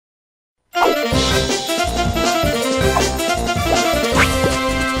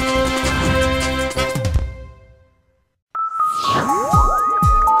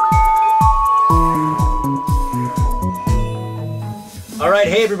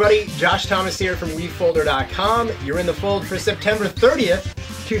everybody, Josh Thomas here from WeFolder.com. You're in the fold for September 30th,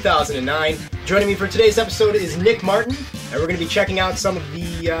 2009. Joining me for today's episode is Nick Martin, and we're going to be checking out some of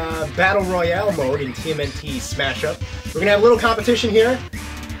the Battle Royale mode in TMNT Smash Up. We're going to have a little competition here.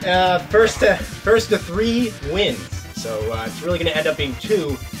 First to 3 wins. So it's really going to end up being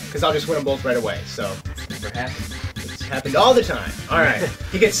 2, because I'll just win them both right away. So never happened. It's happened all the time. Alright,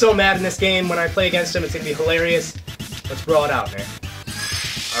 he gets so mad in this game when I play against him, it's going to be hilarious. Let's brawl it out, man.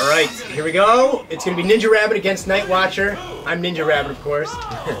 Alright, here we go. It's going to be Ninja Rabbit against Night Watcher. I'm Ninja Rabbit, of course.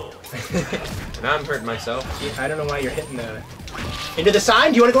 And I'm hurting myself. I don't know why you're hitting the... Into the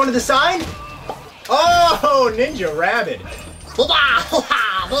sign? Do you want to go into the sign? Oh, Ninja Rabbit.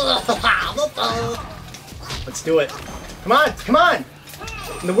 Let's do it. Come on, come on.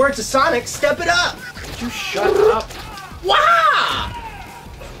 In the words of Sonic, step it up. Would you shut up? Wow!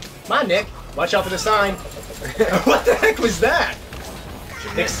 Come on, Nick. Watch out for the sign. What the heck was that?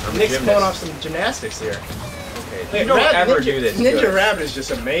 Nick's pulling off some gymnastics here. Okay, you don't ever do this Ninja good. Rabbit is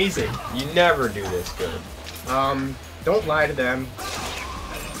just amazing. You never do this good. Don't lie to them.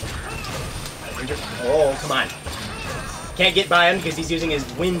 Oh, come on. Can't get by him because he's using his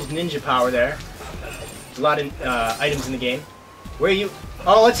wind ninja power there. A lot of items in the game. Where are you?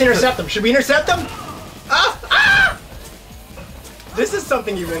 Oh, let's intercept them. Should we intercept them? Ah! Ah! This is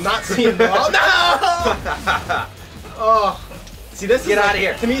something you will not see in the... Oh, no! Oh. See, this Get is out of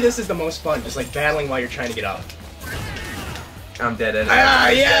here. To me, this is the most fun. Just like battling while you're trying to get up. I'm dead anyway. Ah,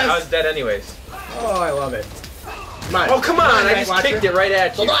 yes! I was dead anyways. Oh, I love it. Come on. Oh, come on! I just Watcher. kicked it right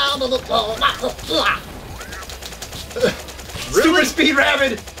at you. Super speed,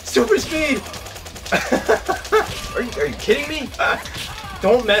 Rabbit! Super speed! Are you kidding me?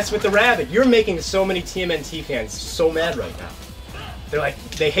 Don't mess with the rabbit. You're making so many TMNT fans so mad right now. They're like,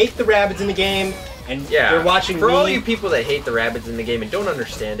 they hate the rabbits in the game, and they're watching For me. all you people that hate the rabbits in the game and don't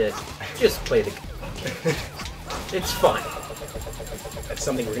understand it, just play the game. It's fun. That's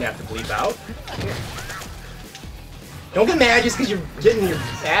something we're gonna have to bleep out. Don't get mad just because you're getting your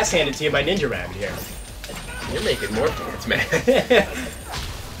ass handed to you by Ninja Rabbit here. You're making more fans mad.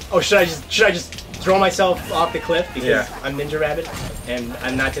 Oh, should I just throw myself off the cliff because Yeah. I'm Ninja Rabbit and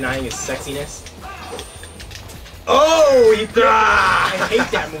I'm not denying his sexiness? Oh, you I hate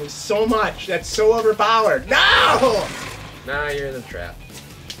that move so much. That's so overpowered. No! Nah, you're in the trap.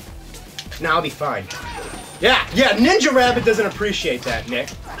 Now I'll be fine. Yeah, Ninja Rabbit doesn't appreciate that, Nick.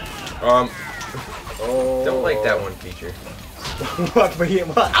 Oh. Don't like that one feature. What for you?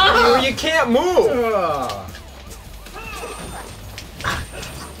 What? Oh, you can't move! Oh.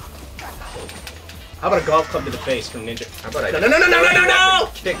 How about a golf club to the face from Ninja? How about I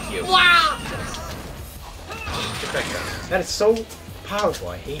No! kick you? Wow! Get back down. That is so powerful.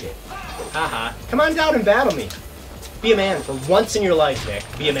 I hate it. Haha. Come on down and battle me. Be a man for once in your life, Nick.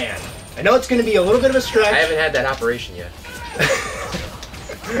 Be a man. I know it's going to be a little bit of a stretch. I haven't had that operation yet.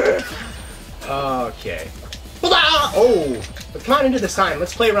 Okay. Oh! But come on into the sign.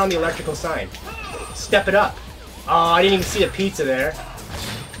 Let's play around the electrical sign. Step it up. Oh, I didn't even see the pizza there.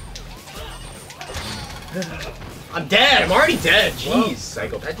 I'm dead. I'm already dead. Jeez,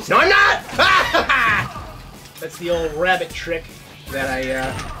 psycho. No, I'm not! That's the old rabbit trick that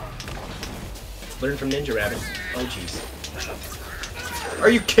I learned from Ninja Rabbit. Oh, jeez. Are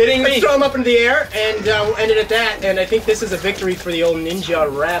you kidding me? Let's throw him up into the air, and we'll end it at that. And I think this is a victory for the old Ninja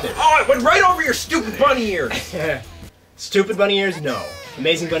Rabbit. Oh, it went right over your stupid bunny ears. Stupid bunny ears, no.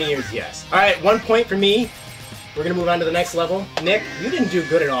 Amazing bunny ears, yes. All right, 1 point for me. We're gonna move on to the next level. Nick, you didn't do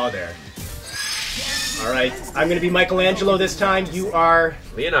good at all there. All right, I'm gonna be Michelangelo this time. You are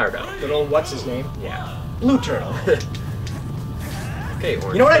Leonardo. little what's his name? Yeah. Blue Turtle. Okay,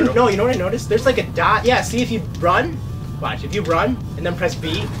 orange. You know what turtle. you know what I noticed? There's like a dot. Yeah, see if you run. Watch, if you run and then press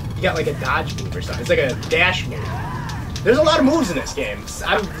B, you got like a dodge move or something. It's like a dash move. There's a lot of moves in this game.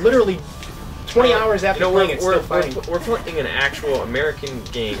 I'm literally 20 hours after playing it, still fighting. We're playing an actual American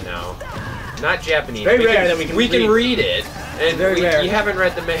game now, not Japanese. Very rare that we can read it, and Very rare. you haven't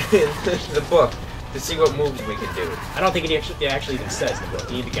read the book to see what moves we can do. I don't think it actually even says in the book.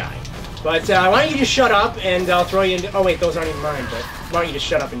 You need the guy. But why don't you just shut up and I'll throw you into... Oh wait, those aren't even mine, but why don't you just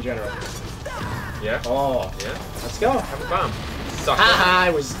shut up in general? Yeah? Oh. Yeah? Let's go. Have a bomb. Suck Haha, I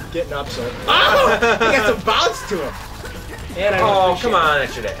was getting up, so... Oh! I got some bounce to him! And I come on,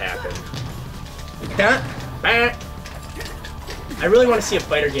 that should have happened. I really want to see a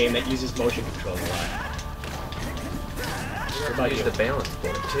fighter game that uses motion control a lot. What about use the balance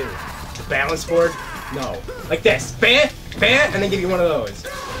board, too? The balance board? No. Like this. Bam! Bam! And then give you one of those.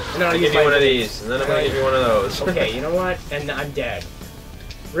 And then I'll give you one of these, and then I'm going to give you one of those. Okay, you know what? And I'm dead.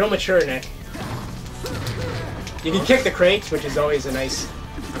 Real mature, Nick. You can kick the crates, which is always a nice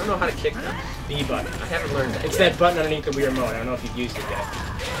I don't know how to kick them. B button. I haven't learned that It's yet. that button underneath the Wii remote. I don't know if you've used it yet.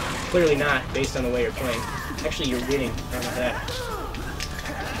 Clearly not, based on the way you're playing. Actually, you're winning. I don't know that.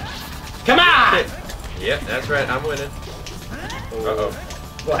 Come on! Yeah, that's right. I'm winning. Uh-oh.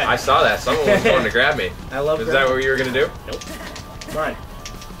 What? I saw that. Someone was going to grab me. I love Is that what you were going to do? Nope. Come on.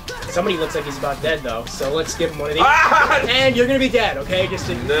 Somebody looks like he's about dead, though, so let's give him one of these. Ah! And you're going to be dead, okay? Just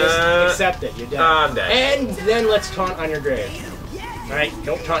accept it. You're dead. I'm dead. And then let's taunt on your grave. Alright?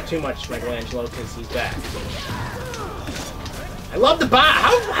 Don't taunt too much, Michelangelo, because he's back. I love the bob.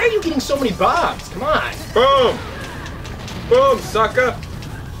 How are you getting so many bobs? Come on. Boom! Boom, sucker!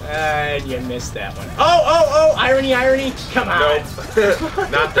 And you missed that one. Oh! Irony, irony. Come on.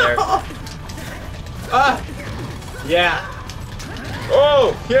 Nope. Not there. Yeah.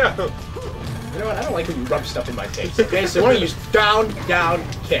 Oh, yeah. You know what? I don't like when you rub stuff in my face. Okay, so why don't you use down, down,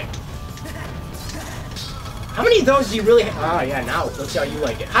 kick. How many of those do you really have? Oh, yeah, now looks how you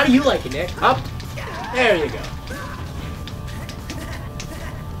like it. How do you like it, Nick? Up. There you go.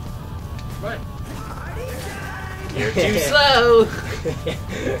 Come on. You're too slow.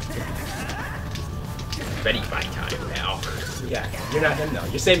 Ready my time now. Yeah, you're not him, though.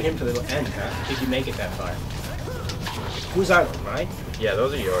 You're saving him for the end, huh? If you make it that far. Whose are those, mine? Yeah,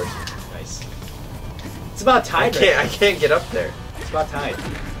 those are yours. Nice. It's about tied. I can't get up there. It's about tied.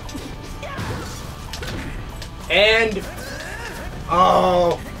 And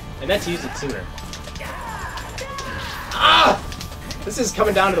and that's used it sooner. Ah! This is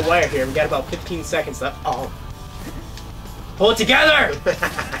coming down to the wire here. We got about 15 seconds left. Oh. Pull it together!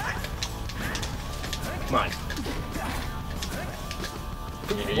 Come on.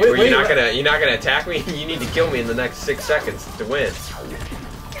 You're not gonna attack me? You need to kill me in the next 6 seconds to win.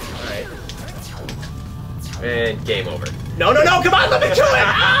 Alright. And game over. No, come on, let me do it!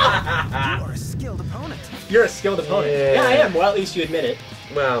 Ah! You are a skilled opponent. You're a skilled opponent. Yeah, I am. Well, at least you admit it.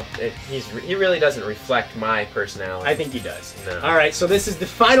 Well, he really doesn't reflect my personality. I think he does. No. Alright, so this is the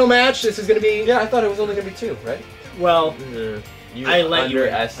final match. This is going to be... Yeah, I thought it was only going to be 2, right? Well, You I let you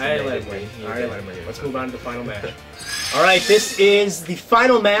win. underestimated me. Alright, let's move on to the final match. Alright, this is the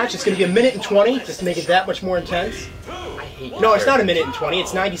final match. It's going to be 1:20, just to make it that much more intense. I hate No, it's not 1:20.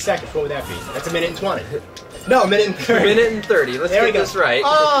 It's 90 seconds. What would that be? That's 1:20. No, 1:30. 1:30. Let's There we get go. this right.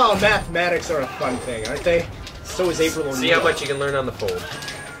 Oh, mathematics are a fun thing, aren't they? So is April O'Neil. See how much you can learn on the fold.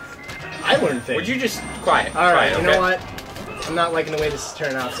 I learned things. Would you just quiet? Alright, quiet, you okay? know what? I'm not liking the way this is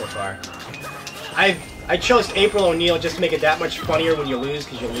turning out so far. I chose April O'Neil just to make it that much funnier when you lose,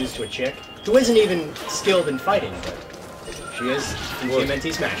 because you lose to a chick who isn't even skilled in fighting, but she is in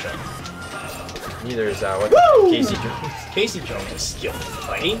TMNT Smash Up. Neither is Woo! Casey Jones. Casey Jones is skilled in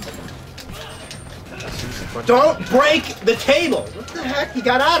fighting. Don't break the table! What the heck? You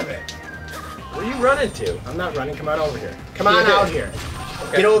got out of it. Where are you running to? I'm not running. Come on over here. Come on out here.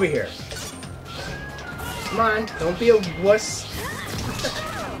 Okay. Get over here. Come on. Don't be a wuss.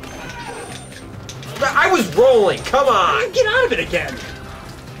 I was rolling. Come on. Get out of it again.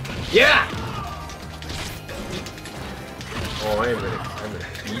 Yeah. Oh, I'm gonna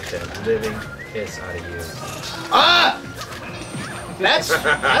beat the living piss out of you. Ah!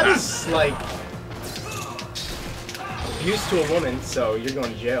 That is like abuse to a woman, so you're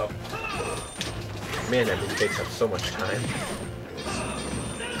going to jail. Man, that move takes up so much time.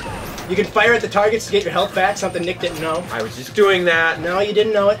 You can fire at the targets to get your health back, something Nick didn't know. I was just doing that. No, you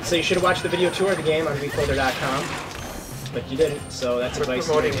didn't know it, so you should have watched the video tour of the game on WeFolder.com. But you didn't, so that's We're advice.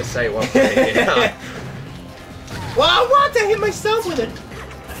 promoting the site while playing it. Yeah. Well, I want to hit myself with it.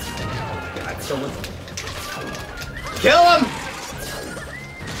 God, so let's kill him.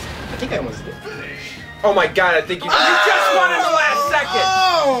 I think I almost did. Oh my god, I think you just won in the last second!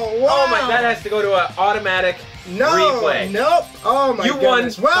 Oh, wow. Oh my, that has to go to an automatic replay. Nope. Oh my You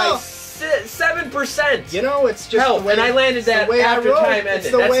goodness. won by Well, 7%! you know, it's just Help, the way, and I landed it's the that way I after roll. time It's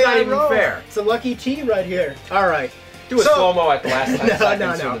ended. the That's way not I even roll. fair. It's a lucky T right here. All right. Do a slow-mo at the last 5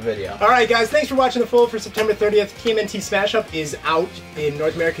 seconds no. of the video. All right, guys. Thanks for watching the Fold for September 30th. TMNT Smash Up is out in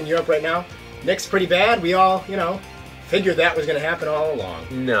North America and Europe right now. Nick's pretty bad. We all, figured that was going to happen all along.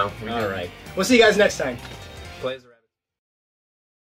 No. All right. We'll see you guys next time. Plays